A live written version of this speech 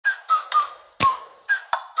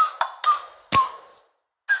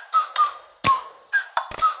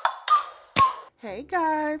Hey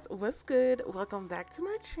guys, what's good? Welcome back to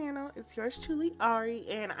my channel. It's yours truly, Ari,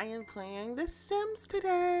 and I am playing The Sims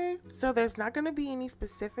today. So there's not going to be any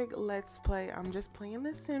specific let's play. I'm just playing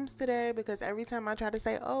The Sims today because every time I try to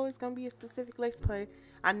say, oh, it's going to be a specific let's play,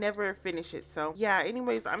 I never finish it. So yeah,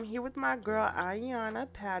 anyways, I'm here with my girl,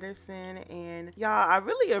 Ayanna Patterson, and y'all, I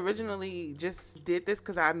really originally just did this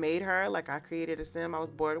because I made her. Like, I created a sim. I was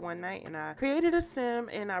bored one night and I created a sim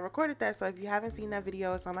and I recorded that. So if you haven't seen that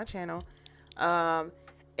video, it's on my channel.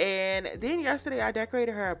 And then yesterday I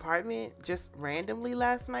decorated her apartment just randomly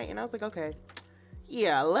last night, and I was like, okay,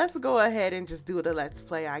 yeah, let's go ahead and just do the let's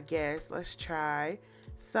play, I guess. Let's try.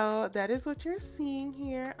 So that is what you're seeing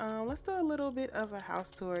here. Let's do a little bit of a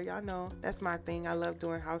house tour. Y'all know that's my thing. I love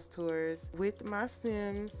doing house tours with my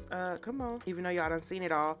Sims. Come on, even though y'all done seen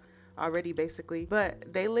it all already basically,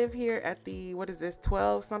 but they live here at the, what is this,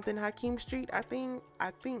 12 something Hakeem Street, I think,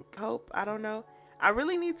 hope, I don't know. I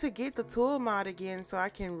really need to get the tool mod again so I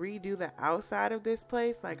can redo the outside of this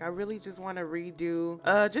place. Like, I really just want to redo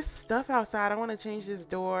just stuff outside. I want to change this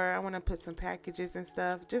door. I want to put some packages and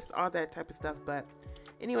stuff, just all that type of stuff. But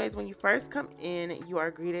anyways, when you first come in, you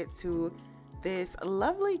are greeted to this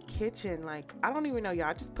lovely kitchen. Like, I don't even know,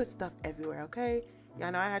 y'all, just put stuff everywhere, okay?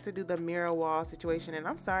 Y'all know I had to do the mirror wall situation, and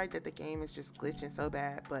I'm sorry that the game is just glitching so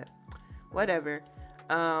bad, but whatever.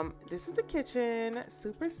 This is the kitchen.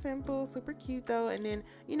 Super simple, super cute though. And then,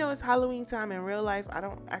 you know, it's Halloween time in real life. I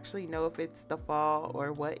don't actually know if it's the fall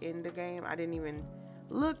or what in the game. I didn't even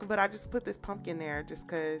look, but I just put this pumpkin there just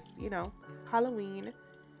because, you know, Halloween.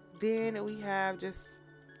 Then we have just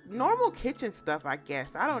normal kitchen stuff, I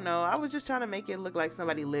guess. I don't know. I was just trying to make it look like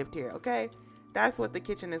somebody lived here, okay? That's what the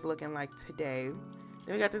kitchen is looking like today.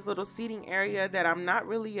 Then we got this little seating area that I'm not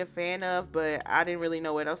really a fan of, but I didn't really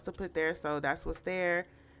know what else to put there, so that's what's there.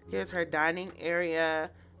 Here's her dining area.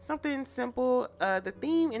 Something simple. The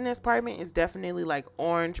theme in this apartment is definitely like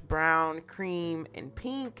orange, brown, cream, and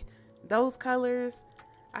pink. Those colors,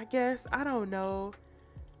 I guess. I don't know.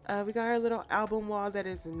 We got her little album wall that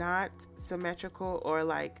is not symmetrical or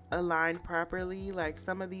like aligned properly. Like,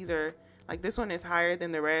 some of these are, like, this one is higher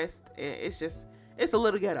than the rest. It's a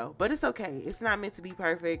little ghetto, but it's okay. It's not meant to be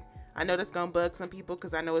perfect. I know that's gonna bug some people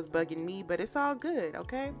because I know it's bugging me, but it's all good,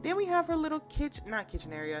 okay? Then we have her little kitchen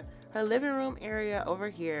area, her living room area over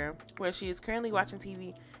here where she is currently watching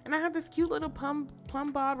TV. And I have this cute little plumb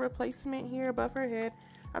bob replacement here above her head.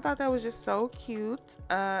 I thought that was just so cute.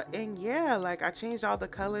 And yeah, like, I changed all the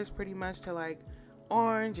colors pretty much to like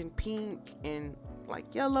orange and pink and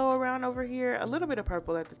like yellow around over here. A little bit of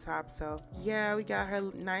purple at the top. So yeah, we got her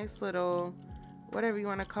nice little, whatever you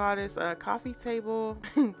want to call this, coffee table.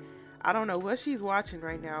 I don't know what she's watching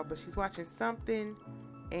right now, but she's watching something,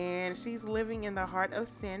 and she's living in the heart of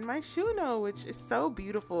San Myshuno, which is so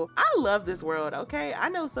beautiful. I love this world, okay? I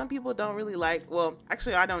know some people don't really like, well,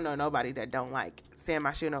 actually, I don't know nobody that don't like San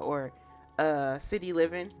Myshuno or city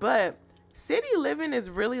living, but city living is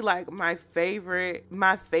really like my favorite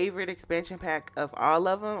expansion pack of all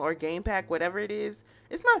of them, or game pack, whatever it is.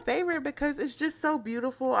 It's my favorite because it's just so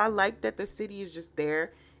beautiful. I like that the city is just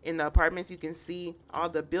there in the apartments. You can see all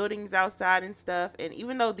the buildings outside and stuff. And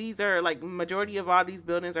even though these are like, majority of all these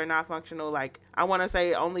buildings are not functional, like, I want to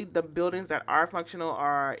say only the buildings that are functional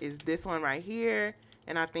is this one right here.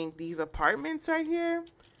 And I think these apartments right here.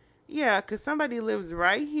 Yeah, because somebody lives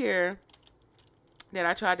right here that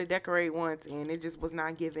I tried to decorate once and it just was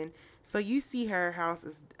not given. So you see her house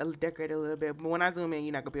is decorated a little bit, but when I zoom in,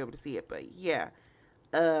 you're not gonna be able to see it. But yeah,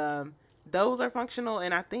 those are functional,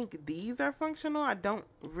 and I think these are functional. I don't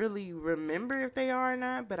really remember if they are or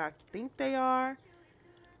not, but I think they are.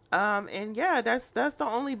 And yeah, that's the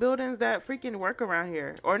only buildings that freaking work around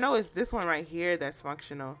here. Or no, it's this one right here that's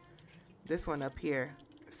functional. This one up here.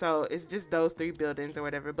 So it's just those three buildings or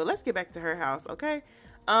whatever. But let's get back to her house, okay?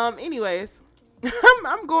 Anyways,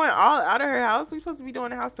 I'm going all out of her house. We're supposed to be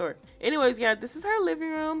doing a house tour. Anyways, yeah, this is her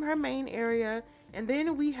living room, her main area. And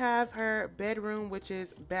then we have her bedroom, which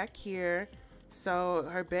is back here. So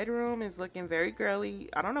her bedroom is looking very girly.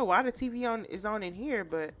 I don't know why the TV is on in here,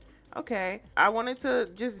 but okay. I wanted to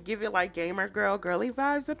just give it like gamer girly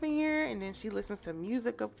vibes up in here. And then she listens to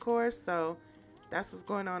music, of course. So that's what's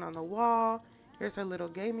going on the wall. Here's her little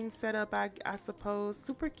gaming setup, I suppose.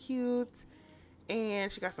 Super cute.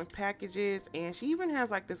 And she got some packages. And she even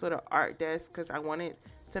has like this little art desk because I wanted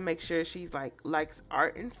to make sure she's like likes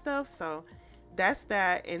art and stuff. So that's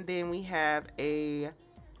that. And then we have a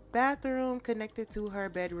bathroom connected to her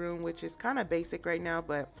bedroom, which is kind of basic right now,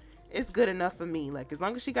 but it's good enough for me. Like, as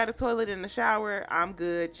long as she got a toilet and a shower, I'm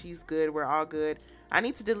good. She's good. We're all good. I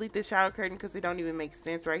need to delete the shower curtain because it don't even make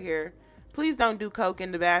sense right here. Please don't do coke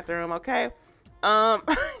in the bathroom, okay?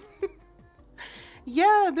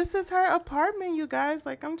 Yeah, this is her apartment, you guys.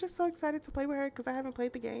 Like, I'm just so excited to play with her because I haven't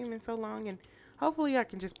played the game in so long, and hopefully I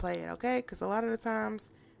can just play it, okay? Because a lot of the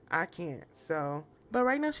times I can't. So, but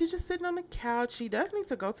right now she's just sitting on the couch. She does need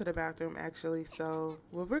to go to the bathroom, actually. So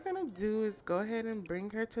what we're gonna do is go ahead and bring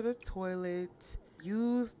her to the toilet.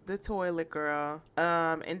 Use the toilet, girl.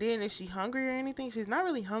 And then is she hungry or anything? She's not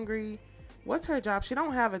really hungry. What's her job? She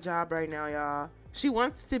don't have a job right now, y'all. She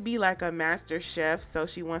wants to be like a master chef, so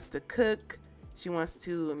she wants to cook. She wants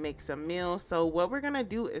to make some meals. So what we're gonna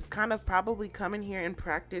do is kind of probably come in here and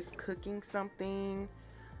practice cooking something.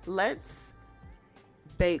 Let's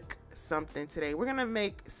bake something today. We're gonna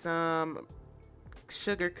make some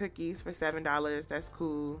sugar cookies for $7. That's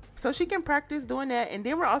cool. So she can practice doing that, and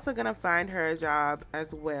then we're also gonna find her a job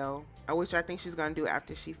as well, which I think she's gonna do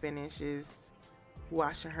after she finishes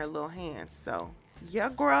washing her little hands. So yeah,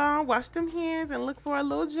 girl, wash them hands and look for a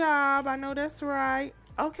little job. I know that's right.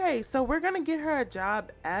 Okay, so we're gonna get her a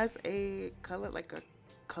job as a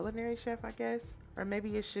culinary chef, I guess, or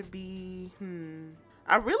maybe it should be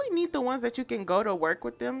I really need the ones that you can go to work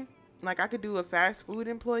with them. Like, I could do a fast food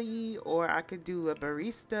employee, or I could do a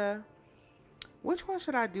barista. Which one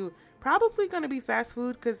should I do? Probably gonna be fast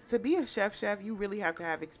food, because to be a chef, you really have to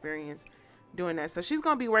have experience doing that. So she's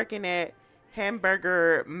gonna be working at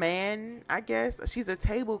Hamburger Man, I guess. She's a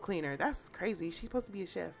table cleaner. That's crazy. She's supposed to be a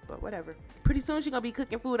chef, but whatever. Pretty soon she's gonna be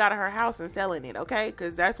cooking food out of her house and selling it, okay?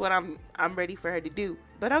 Because that's what I'm ready for her to do.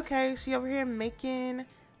 But okay, she over here making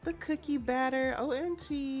the cookie batter.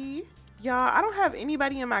 OMG. Y'all, I don't have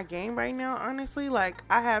anybody in my game right now, honestly. Like,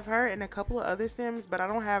 I have her and a couple of other sims, but I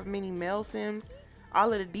don't have many male sims.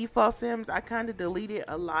 All of the default sims, I kind of deleted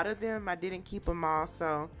a lot of them. I didn't keep them all,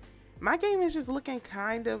 so my game is just looking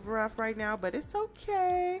kind of rough right now, but it's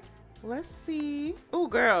okay. Let's see. Oh,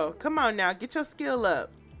 girl, come on now. Get your skill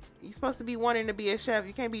up. You're supposed to be wanting to be a chef.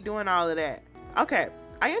 You can't be doing all of that. Okay.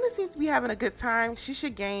 Ayana seems to be having a good time. Should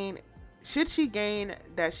she gain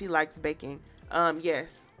that she likes baking?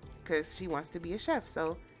 Yes, because she wants to be a chef.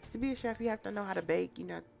 So to be a chef, you have to know how to bake, you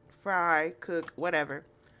know, fry, cook, whatever.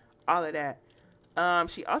 All of that.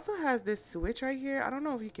 She also has this switch right here. I don't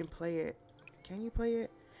know if you can play it. Can you play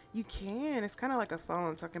it? You can. It's kind of like a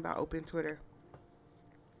phone talking about open Twitter.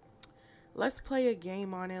 Let's play a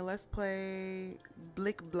game on it. Let's play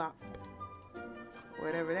Blick Blop.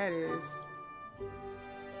 Whatever that is.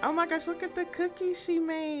 Oh my gosh, look at the cookies she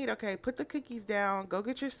made. Okay, put the cookies down. Go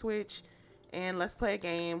get your Switch. And let's play a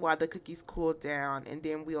game while the cookies cool down. And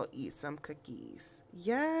then we'll eat some cookies.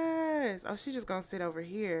 Yes. Oh, she's just going to sit over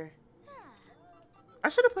here. I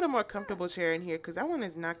should have put a more comfortable chair in here because that one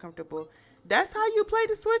is not comfortable. That's how you play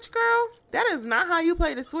the Switch, girl? That is not how you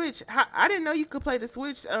play the Switch. I didn't know you could play the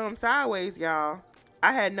Switch sideways, y'all.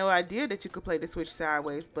 I had no idea that you could play the Switch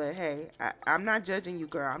sideways, but hey, I'm not judging you,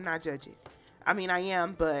 girl. I'm not judging. I mean, I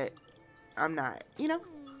am, but I'm not. You know?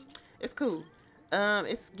 It's cool.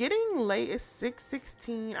 It's getting late. It's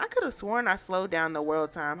 6:16. I could have sworn I slowed down the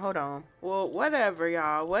world time. Hold on. Well, whatever,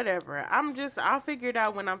 y'all. Whatever. I'll figure it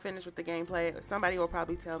out when I'm finished with the gameplay. Somebody will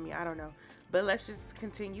probably tell me. I don't know. But let's just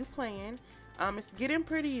continue playing. It's getting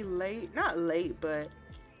pretty late. Not late, but,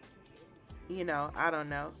 you know, I don't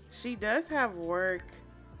know. She does have work.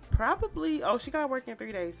 Probably. Oh, she got work in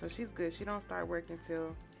 3 days, so she's good. She don't start work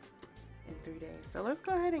until in 3 days. So let's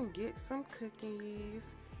go ahead and get some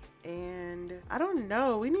cookies. And I don't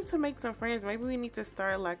know, we need to make some friends. Maybe we need to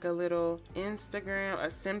start like a little Instagram, a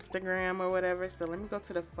Simstagram or whatever. So let me go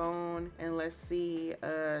to the phone and let's see.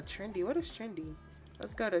 Trendy. What is trendy?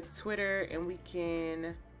 Let's go to Twitter and we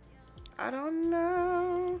can, I don't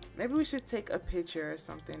know, maybe we should take a picture or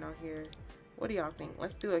something on here. What do y'all think?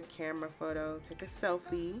 Let's do a camera photo. Take a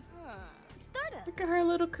selfie. Look at her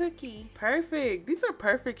little cookie. Perfect. These are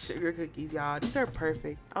perfect sugar cookies, y'all. These are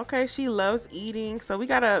perfect. Okay, she loves eating, so we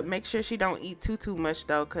gotta make sure she don't eat too much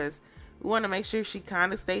though, because we want to make sure she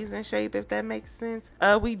kind of stays in shape, if that makes sense.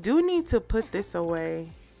 We do need to put this away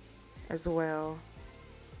as well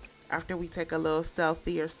after we take a little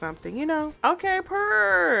selfie or something, you know. Okay, I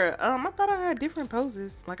thought I had different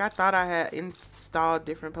poses. Like, I thought I had installed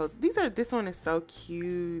different poses. This one is so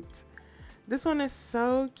cute. This one is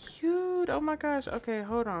so cute. Oh my gosh. Okay,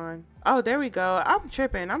 hold on. Oh, there we go. I'm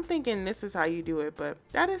tripping. I'm thinking this is how you do it, but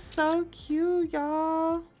that is so cute,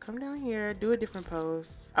 y'all. Come down here. Do a different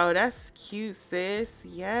pose. Oh, that's cute, sis.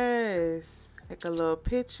 Yes. Take a little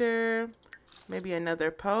picture. Maybe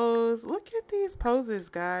another pose. Look at these poses,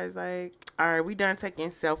 guys. Like, all right, we done taking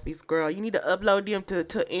selfies, girl. You need to upload them to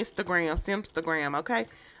Instagram, Simstagram, okay?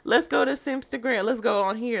 Let's go to Simstagram. Let's go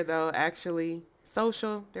on here, though, actually.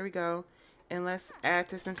 Social. There we go. And let's add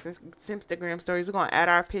to Simstagram stories. We're going to add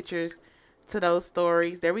our pictures to those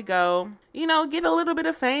stories. There we go. You know, get a little bit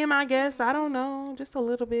of fame, I guess. I don't know. Just a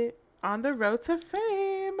little bit. On the road to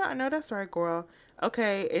fame. I know that's right, girl.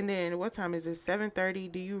 Okay, and then what time is it?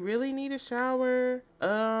 7:30. Do you really need a shower?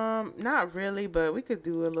 Not really, but we could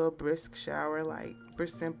do a little brisk shower, like for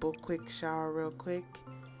simple quick shower real quick.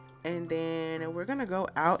 And then we're gonna go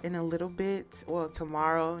out in a little bit. Well,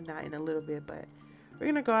 tomorrow, not in a little bit, but we're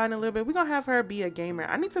gonna go out in a little bit. We're gonna have her be a gamer.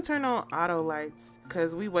 I need to turn on auto lights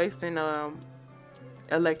because we wasting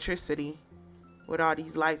electricity with all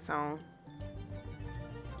these lights on.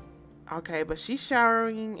 Okay, but she's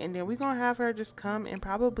showering, and then we're gonna have her just come and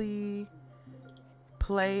probably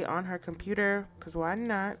play on her computer, because why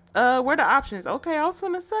not? Where are the options? Okay, I was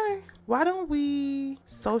gonna say, why don't we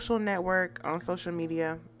social network on social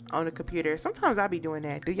media on the computer? Sometimes I be doing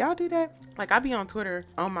that. Do y'all do that? Like, I be on Twitter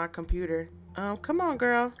on my computer. Come on,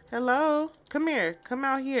 girl. Hello. Come here. Come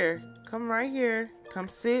out here. Come right here. Come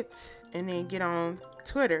sit, and then get on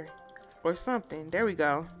Twitter or something. There we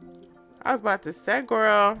go. I was about to say,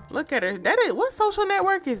 girl, look at her. That is, what social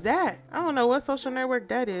network is that? I don't know what social network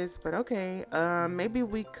that is, but okay. Maybe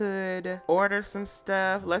we could order some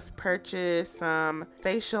stuff. Let's purchase some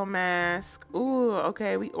facial mask. Ooh,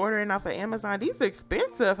 okay. We ordering off of Amazon. These are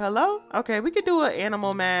expensive. Hello? Okay, we could do an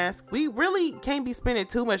animal mask. We really can't be spending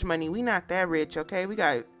too much money. We not that rich, okay? We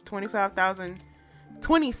got 27,000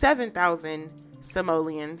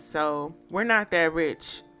 simoleons, so we're not that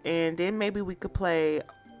rich. And then maybe we could play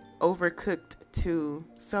Overcooked too.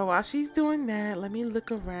 So while she's doing that, let me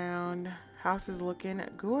look around. House is looking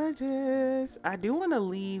gorgeous. I do want to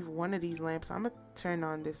leave one of these lamps. I'm gonna turn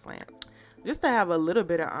on this lamp just to have a little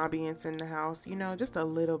bit of ambience in the house, you know, just a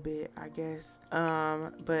little bit, I guess.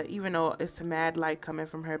 But even though it's a mad light coming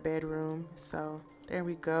from her bedroom, so there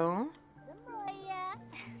we go.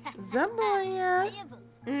 Zamboya.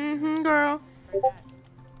 Girl.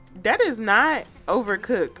 That is not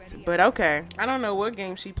Overcooked, but okay. I don't know what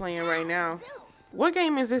game she playing right now. What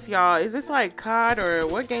game is this, y'all? Is this like COD or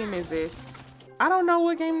what game is this? I don't know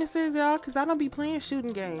what game this is, y'all, because I don't be playing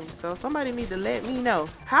shooting games. So somebody need to let me know.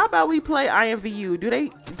 How about we play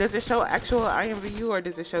IMVU? Does it show actual IMVU or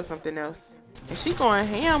does it show something else? And she going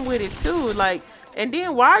ham with it too. Like, and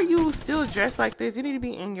then why are you still dressed like this? You need to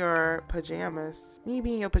be in your pajamas. You need to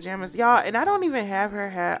be in your pajamas, y'all. And I don't even have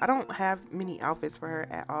her I don't have many outfits for her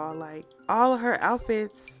at all. Like, all of her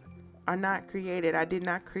outfits are not created. I did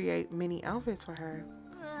not create many outfits for her.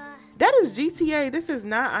 That is GTA. This is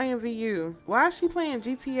not IMVU. Why is she playing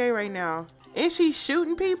GTA right now? Is she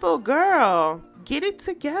shooting people? Girl, get it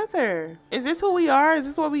together. Is this who we are? Is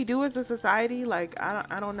this what we do as a society? Like,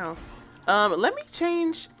 I don't know. Let me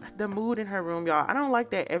change the mood in her room, y'all. I don't like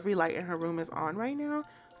that every light in her room is on right now.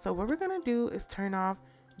 So what we're gonna do is turn off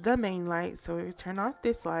the main light. So we turn off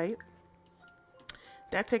this light.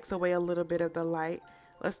 That takes away a little bit of the light.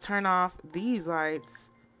 Let's turn off these lights,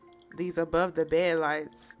 these above the bed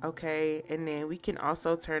lights. Okay, and then we can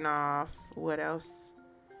also turn off, what else?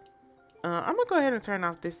 I'm gonna go ahead and turn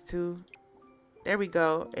off this too. There we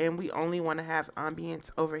go. And we only want to have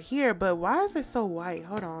ambience over here, but why is it so white?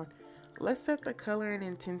 Hold on. Let's set the color and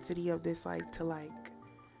intensity of this light to like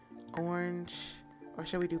orange, or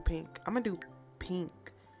should we do pink? I'm gonna do pink,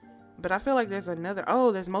 but I feel like there's another,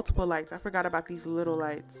 oh, there's multiple lights. I forgot about these little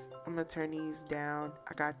lights. I'm gonna turn these down.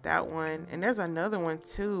 I got that one, and there's another one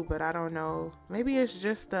too, but I don't know. Maybe it's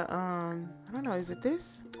just the, I don't know, is it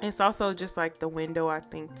this? It's also just like the window, I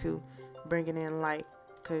think, too, bringing in light,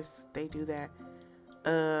 because they do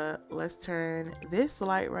that. Let's turn this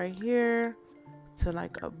light right here to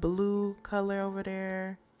like a blue color over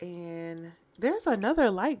there, and there's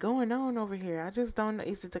another light going on over here. I just don't know.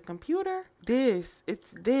 Is it the computer? It's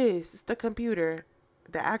the computer,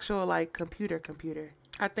 the actual like computer.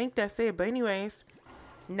 I think that's it. But anyways,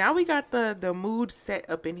 now we got the mood set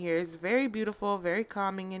up in here. It's very beautiful, very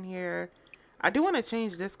calming in here. I do want to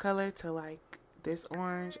change this color to like this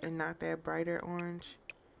orange and not that brighter orange.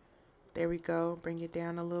 There we go. Bring it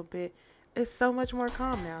down a little bit. It's so much more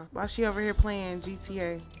calm now. While she over here playing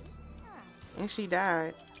GTA. And she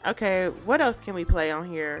died. Okay, what else can we play on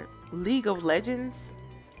here? League of Legends?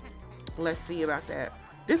 Let's see about that.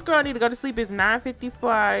 This girl need to go to sleep. It's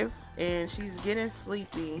 9:55 and she's getting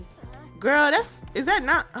sleepy. Girl, is that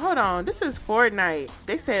not, hold on. This is Fortnite.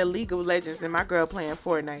 They said League of Legends and my girl playing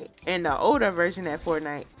Fortnite. And the older version at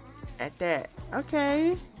Fortnite at that.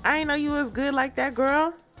 Okay. I didn't know you was good like that,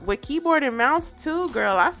 girl. With keyboard and mouse too,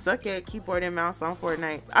 girl. I suck at keyboard and mouse on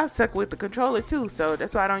Fortnite. I suck with the controller too, so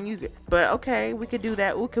that's why I don't use it. But okay, we could do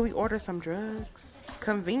that. Ooh, can we order some drugs?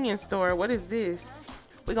 Convenience store. What is this?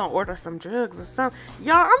 We gonna order some drugs or something.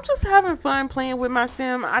 Y'all, I'm just having fun playing with my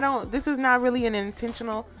sim. This is not really an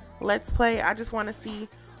intentional Let's Play. I just want to see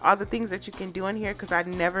all the things that you can do in here because I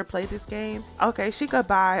never played this game. Okay, she could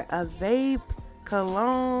buy a vape,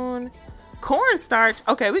 cologne, cornstarch.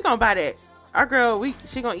 Okay, we gonna buy that. Our girl,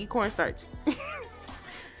 she gonna eat cornstarch.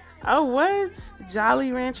 Oh, what?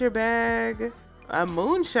 Jolly Rancher bag, a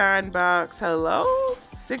moonshine box. Hello?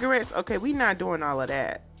 Cigarettes. Okay, we not doing all of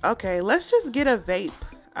that. Okay, let's just get a vape.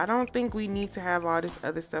 I don't think we need to have all this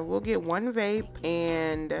other stuff. We'll get one vape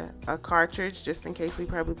and a cartridge just in case we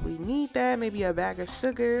probably need that. Maybe a bag of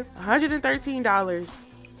sugar. $113.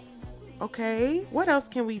 Okay, what else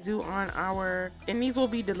can we do on our, and these will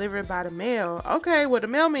be delivered by the mail. Okay, well the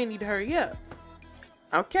mailman need to hurry up.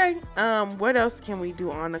 Okay, what else can we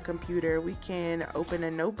do on the computer? We can open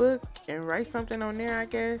a notebook and write something on there, I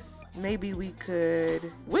guess. Maybe we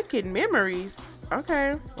could, wicked memories.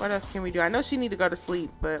 Okay, what else can we do? I know she need to go to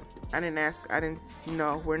sleep, but I didn't ask. I didn't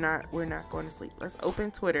know. We're not going to sleep. Let's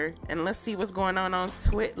open Twitter and let's see what's going on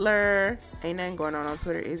Twitter. Ain't nothing going on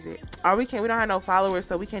Twitter, is it? Oh, we don't have no followers,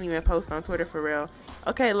 so we can't even post on Twitter for real.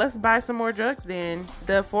 Okay, let's buy some more drugs then.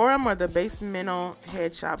 The forum or the basemental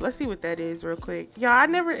head shop. Let's see what that is real quick. Y'all, I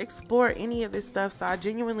never explore any of this stuff, so I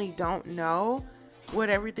genuinely don't know what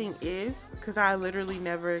everything is because I literally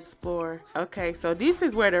never explore. Okay, so this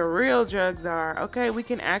is where the real drugs are. Okay, we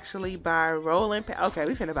can actually buy rolling okay,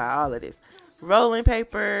 we finna buy all of this. Rolling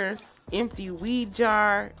papers, empty weed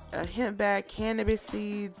jar, a hemp bag, cannabis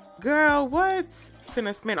seeds. Girl, what?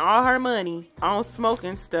 Finna spend all her money on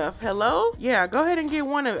smoking stuff. Hello? Yeah, go ahead and get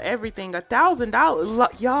one of everything.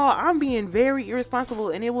 $1,000. Y'all, I'm being very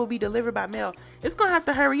irresponsible and it will be delivered by mail. It's gonna have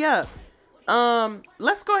to hurry up.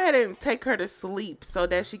 Let's go ahead and take her to sleep so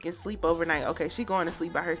that she can sleep overnight. Okay, she's going to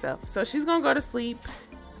sleep by herself. So she's gonna go to sleep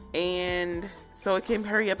and so it can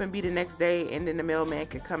hurry up and be the next day and then the mailman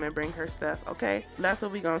can come and bring her stuff. Okay, that's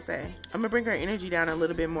what we gonna say. I'm gonna bring her energy down a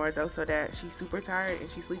little bit more though so that she's super tired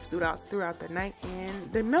and she sleeps throughout the night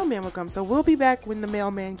and the mailman will come. So we'll be back when the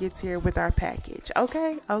mailman gets here with our package.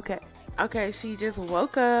 Okay, she just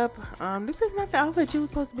woke up. This is not the outfit you was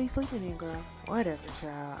supposed to be sleeping in, girl. Whatever,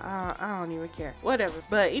 child. I don't even care. Whatever.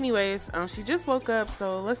 But anyways, she just woke up.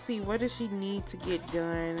 So let's see, what does she need to get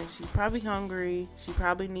done? She's probably hungry. She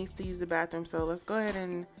probably needs to use the bathroom. So let's go ahead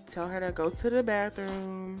and tell her to go to the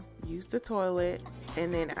bathroom, use the toilet,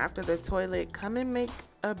 and then after the toilet, come and make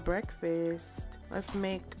a breakfast. Let's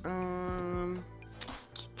make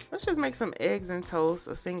let's just make some eggs and toast.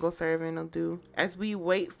 A single serving will do. As we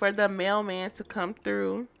wait for the mailman to come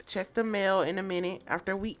through, check the mail in a minute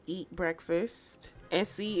after we eat breakfast and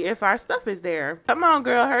see if our stuff is there. Come on,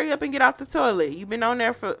 girl, hurry up and get off the toilet. You've been on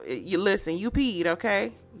there for, you peed,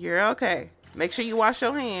 okay? You're okay. Make sure you wash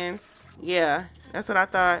your hands. Yeah, that's what I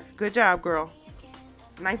thought. Good job, girl.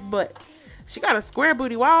 Nice butt. She got a square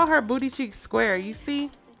booty. Why all her booty cheeks square? You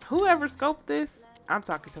see? Whoever scoped this? I'm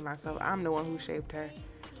talking to myself. I'm the one who shaped her.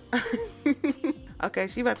 Okay,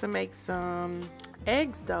 she about to make some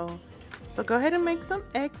eggs though, so go ahead and make some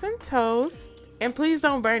eggs and toast, and please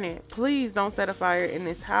don't burn it. Please don't set a fire in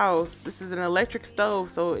this house. This is an electric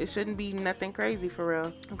stove, so it shouldn't be nothing crazy for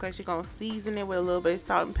real. Okay, she's gonna season it with a little bit of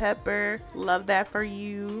salt and pepper. Love that for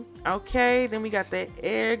you. Okay, then we got the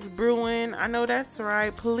eggs brewing. I know that's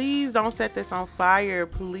right. Please don't set this on fire,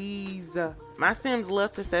 please. My Sims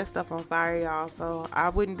love to set stuff on fire, y'all, so I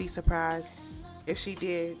wouldn't be surprised if she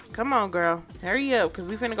did. Come on, girl, hurry up, because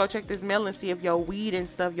we finna go check this mail and see if your weed and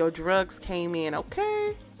stuff, your drugs came in.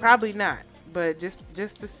 Okay, probably not, but just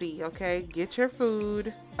to see. Okay, get your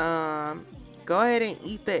food. Go ahead and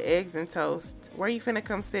eat the eggs and toast. Where you finna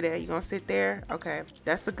come sit at? You gonna sit there? Okay,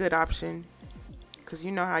 that's a good option, because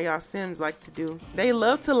you know how y'all Sims like to do. They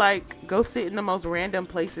love to like go sit in the most random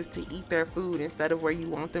places to eat their food instead of where you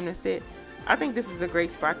want them to sit. I think this is a great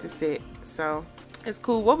spot to sit, so it's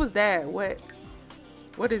cool. What was that?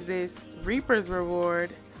 What is this? Reaper's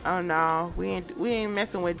reward. Oh no, we ain't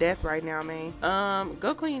messing with death right now, man.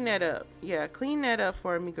 Go clean that up. Yeah, clean that up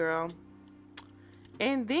for me, girl.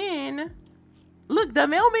 And then look, the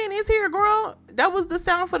mailman is here, girl. That was the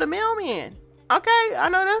sound for the mailman. Okay, I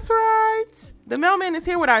know that's right. The mailman is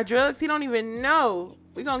here with our drugs. He don't even know.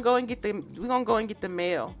 We're gonna go and get the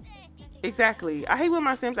mail. Exactly. I hate when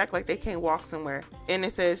my Sims act like they can't walk somewhere and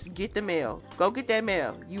it says get the mail. Go get that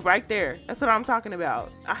mail. You right there. That's what I'm talking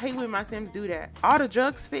about. I hate when my Sims do that. All the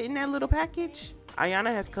drugs fit in that little package.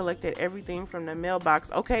 Ayana has collected everything from the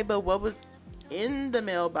mailbox. Okay, but what was in the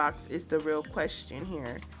mailbox is the real question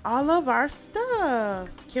here. All of our stuff.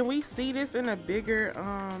 Can we see this in a bigger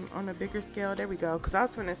on a bigger scale? There we go. Because I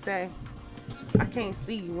was gonna say I can't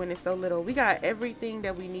see when it's so little. We got everything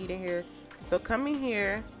that we need in here. So come in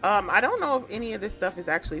here. I don't know if any of this stuff is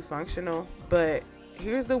actually functional, but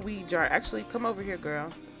Here's the weed jar. Actually, come over here, girl.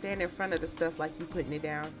 Stand in front of the stuff like you putting it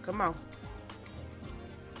down. Come on.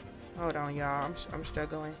 Hold on, y'all. I'm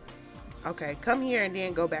struggling. Okay, come here and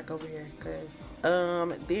then go back over here, cause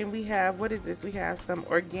then we have, what is this? We have some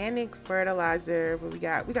organic fertilizer. But we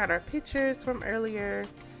got our pictures from earlier.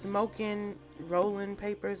 Smoking rolling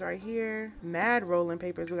papers right here. Mad rolling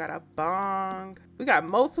papers. We got a bong. We got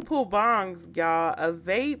multiple bongs, y'all. A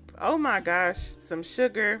vape. Oh my gosh. Some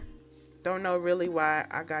sugar. Don't know really why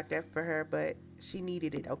I got that for her, but she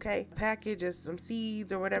needed it. Okay, a package of some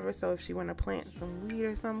seeds or whatever, so if she want to plant some weed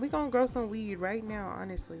or something, we gonna grow some weed right now.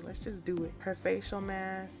 Honestly, let's just do it. Her facial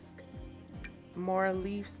mask, more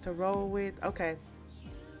leaves to roll with. Okay,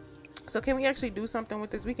 so can we actually do something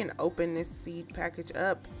with this? We can open this seed package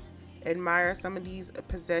up, admire some of these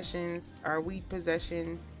possessions, our weed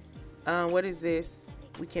possession. What is this?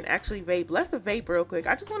 We can actually vape. Let's vape real quick.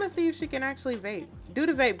 I just want to see if she can actually vape. Do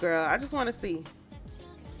the vape, girl. I just want to see.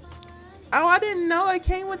 Oh, I didn't know it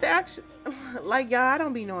came with the action. Like, y'all, I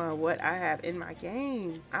don't be knowing what I have in my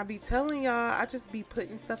game. I be telling y'all, I just be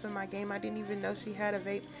putting stuff in my game. I didn't even know she had a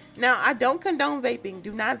vape. Now, I don't condone vaping.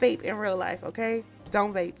 Do not vape in real life, okay?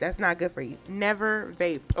 Don't vape. That's not good for you. Never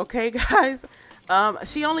vape, okay, guys?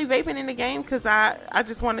 She only vaping in the game because I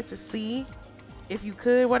just wanted to see if you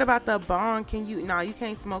could. What about the bong? Can you? No, you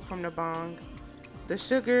can't smoke from the bong. The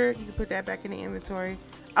sugar, you can put that back in the inventory.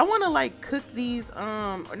 I want to like cook these,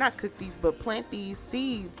 or not cook these, but plant these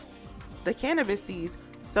seeds, the cannabis seeds.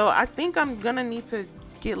 So I think I'm gonna need to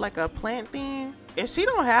get like a plant thing. And she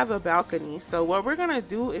don't have a balcony, so what we're gonna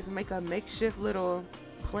do is make a makeshift little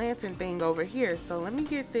planting thing over here. So let me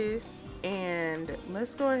get this, and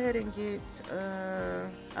let's go ahead and get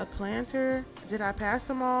a planter. Did I pass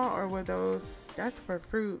them all, or were those? That's for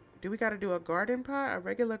fruit. Do we got to do a garden pot, a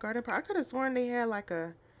regular garden pot? I could have sworn they had like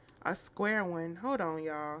a square one. Hold on,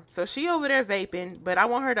 y'all. So she over there vaping, but I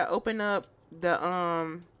want her to open up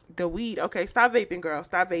the weed. Okay, stop vaping, girl.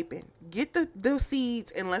 Stop vaping. Get the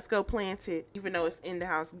seeds and let's go plant it, even though it's in the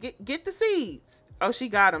house. Get the seeds. Oh, she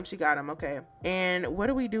got them. She got them. Okay. And what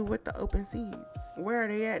do we do with the open seeds? Where are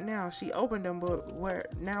they at now? She opened them, but where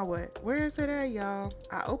now? What? Where is it at, y'all?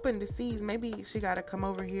 I opened the seeds. Maybe she got to come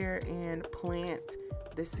over here and plant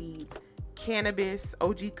the seeds. Cannabis,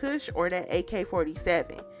 OG Kush, or that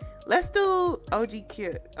AK-47. Let's do OG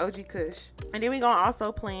Kush. And then we gonna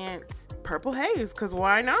also plant Purple Haze, because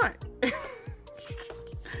why not?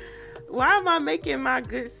 Why am I making my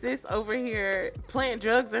good sis over here plant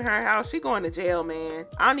drugs in her house? She going to jail, man.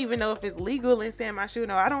 I don't even know if it's legal in San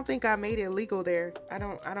Mashuno. I don't think I made it legal there. I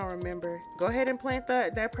don't remember. Go ahead and plant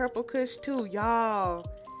that Purple Kush too, y'all.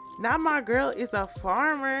 Now my girl is a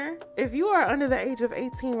farmer. If you are under the age of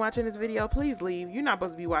 18 watching this video, please leave. You're not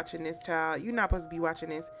supposed to be watching this, child. You're not supposed to be watching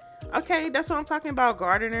this. Okay, that's what I'm talking about,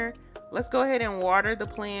 gardener. Let's go ahead and water the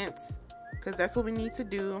plants, because that's what we need to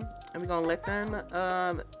do. And we're gonna let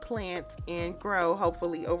them plant and grow,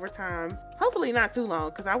 hopefully over time. Hopefully not too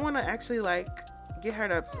long, because I want to actually like get her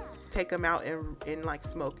to take them out and like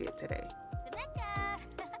smoke it today.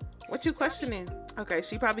 What you questioning? Okay,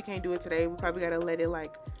 she probably can't do it today. We probably gotta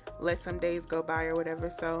let some days go by or whatever.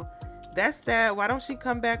 So that's that. Why don't she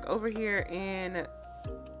come back over here and,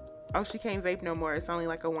 oh, she can't vape no more. It's only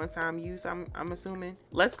like a one-time use, I'm assuming.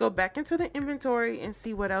 Let's go back into the inventory and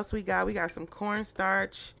see what else we got. We got some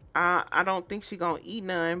cornstarch. I don't think she gonna eat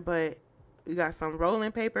none, but we got some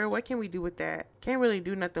rolling paper. What can we do with that? Can't really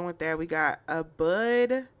do nothing with that. We got a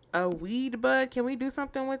bud, a weed bud. Can we do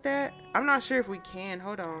something with that? I'm not sure if we can.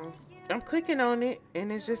 Hold on. I'm clicking on it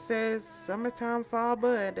and it just says summertime fall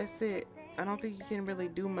bud. That's it. I don't think you can really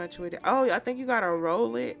do much with it. Oh, I think you gotta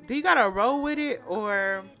roll it. Do you gotta roll with it,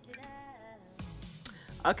 or?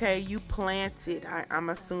 Okay, you plant it. I'm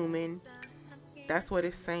assuming that's what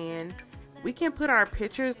it's saying. We can put our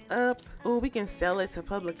pictures up. Oh, we can sell it to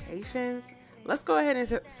publications. Let's go ahead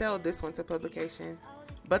and sell this one to publication.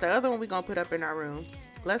 But the other one we're gonna put up in our room.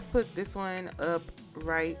 Let's put this one up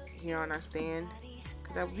right here on our stand,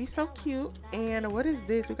 because that would be so cute. And what is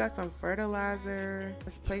this? We got some fertilizer.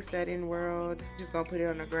 Let's place that in world. Just gonna put it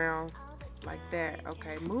on the ground like that.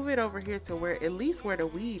 Okay, move it over here to where, at least where the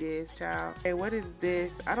weed is, child. Hey, what is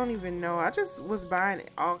this? I don't even know. I just was buying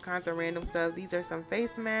all kinds of random stuff. These are some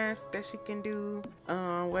face masks that she can do.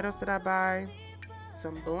 What else did I buy?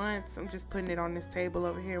 Some blunts. I'm just putting it on this table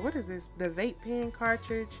over here. What is this? The vape pen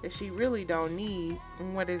cartridge that she really don't need.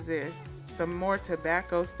 And what is this? Some more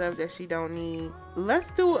tobacco stuff that she don't need. Let's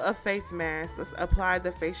do a face mask. Let's apply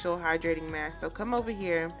the facial hydrating mask. So come over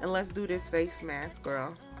here and let's do this face mask,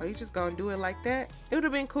 girl. Oh, you just gonna do it like that? It would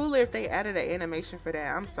have been cooler if they added an animation for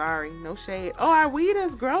that. I'm sorry, no shade. Oh, our weed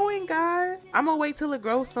is growing, guys. I'm gonna wait till it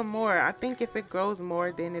grows some more. I think if it grows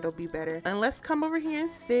more, then it'll be better. And let's come over here and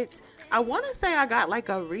sit. I want to say I got like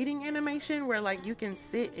a reading animation where like you can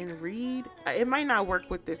sit and read. It might not work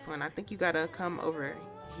with this one. I think you gotta come over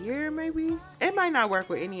here maybe. It might not work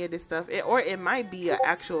with any of this stuff. Or it might be an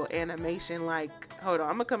actual animation. Like, hold on,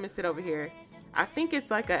 I'm gonna come and sit over here. I think it's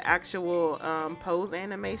like an actual pose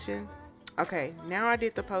animation. Okay, now I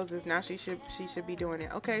did the poses. Now she should be doing it.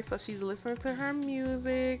 Okay, so she's listening to her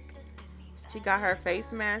music. She got her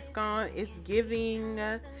face mask on. It's giving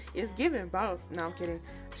boss. No, I'm kidding.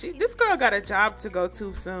 This girl got a job to go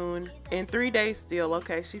to soon. In 3 days still.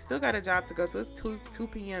 Okay, she still got a job to go to. It's 2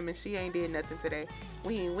 p.m. and she ain't did nothing today.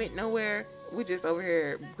 We ain't went nowhere. We just over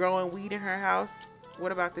here growing weed in her house.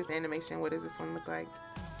 What about this animation? What does this one look like?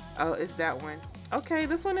 Oh, it's that one. Okay,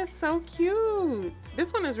 this one is so cute.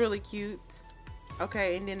 This one is really cute.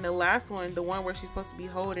 Okay, and then the last one, the one where she's supposed to be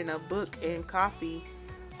holding a book and coffee.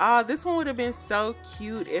 This one would have been so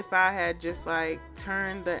cute if I had just like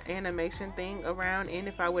turned the animation thing around, and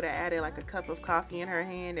if I would have added like a cup of coffee in her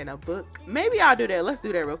hand and a book. Maybe I'll do that. Let's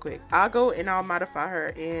do that real quick. I'll go and I'll modify her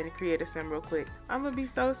and create a sim real quick. I'm gonna be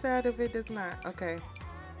so sad if it does not. Okay,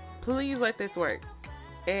 please let this work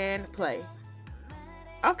and play.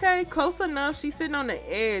 Okay, close enough. She's sitting on the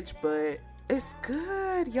edge, but it's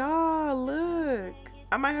good, y'all. Look,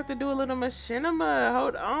 I might have to do a little machinima.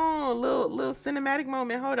 Hold on, little cinematic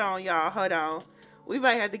moment. Hold on, y'all. Hold on. We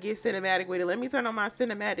might have to get cinematic with it. Let me turn on my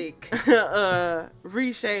cinematic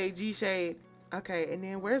reshade, G-shade. Okay, and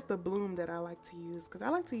then where's the bloom that I like to use? Because I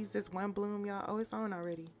like to use this one bloom, y'all. Oh, it's on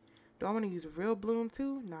already. Do I want to use real bloom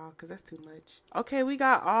too? No, because that's too much. Okay, we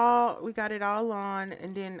got it all on,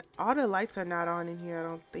 and then all the lights are not on in here, I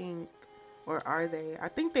don't think. Or are they? I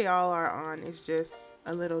think they all are on. It's just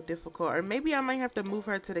a little difficult. Or maybe I might have to move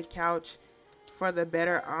her to the couch for the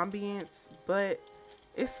better ambience, but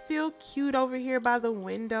it's still cute over here by the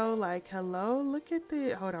window. Like, hello, look at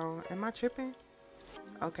this. Hold on, am I tripping?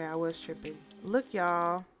 Okay, I was tripping. Look,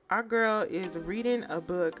 y'all, our girl is reading a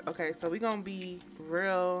book. Okay, so we're gonna be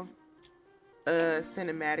real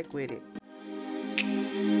cinematic with it.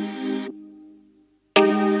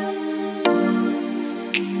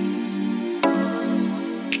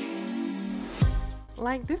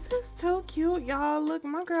 Like, this is too cute, y'all. Look,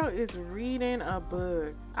 my girl is reading a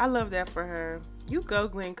book. I love that for her. You go,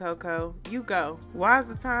 Glen Coco. You go. Why is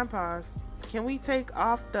the time pause? Can we take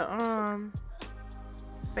off the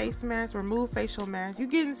face mask? Remove facial mask. You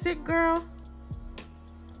getting sick, girl?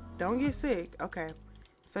 Don't get sick. Okay.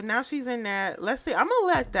 So now she's in that. Let's see. I'm gonna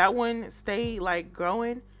let that one stay like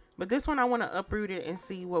growing, but this one I want to uproot it and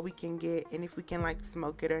see what we can get and if we can like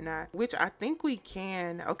smoke it or not, which I think we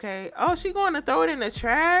can. Okay. Oh, she going to throw it in the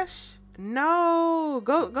trash? No.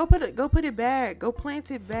 Go put it back. Go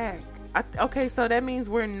plant it back. Okay, so that means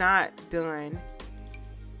we're not done.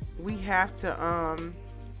 We have to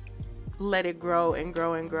let it grow and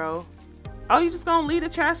grow and grow. Oh, you just gonna leave the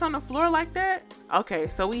trash on the floor like that? Okay,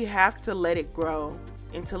 so we have to let it grow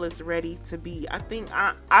until it's ready to be. I think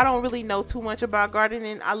I don't really know too much about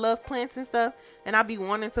gardening. I love plants and stuff, and I be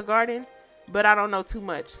wanting to garden, but I don't know too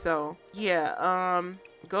much. So yeah,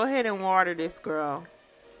 go ahead and water this girl.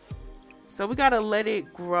 So we gotta let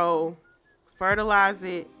it grow, fertilize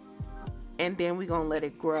it, and then we gonna let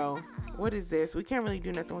it grow. What is this? We can't really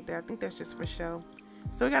do nothing with that. I think that's just for show.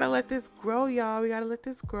 So we gotta let this grow, y'all. We gotta let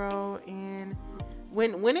this grow, and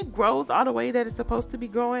when it grows all the way that it's supposed to be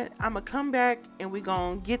growing, I'm gonna come back and we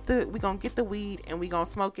gonna get the weed and we gonna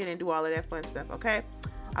smoke it and do all of that fun stuff. Okay,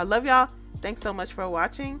 I love y'all. Thanks so much for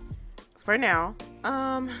watching for now.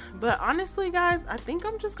 But honestly, guys, I think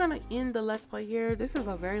I'm just gonna end the let's play here. This is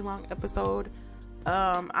a very long episode.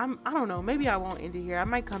 I don't know, maybe I won't end it here. I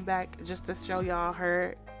might come back just to show y'all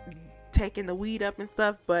her taking the weed up and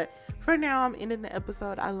stuff, but for now I'm ending the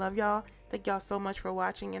episode. I love y'all. Thank y'all so much for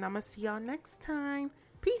watching, and I'm gonna see y'all next time.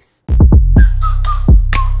 Peace.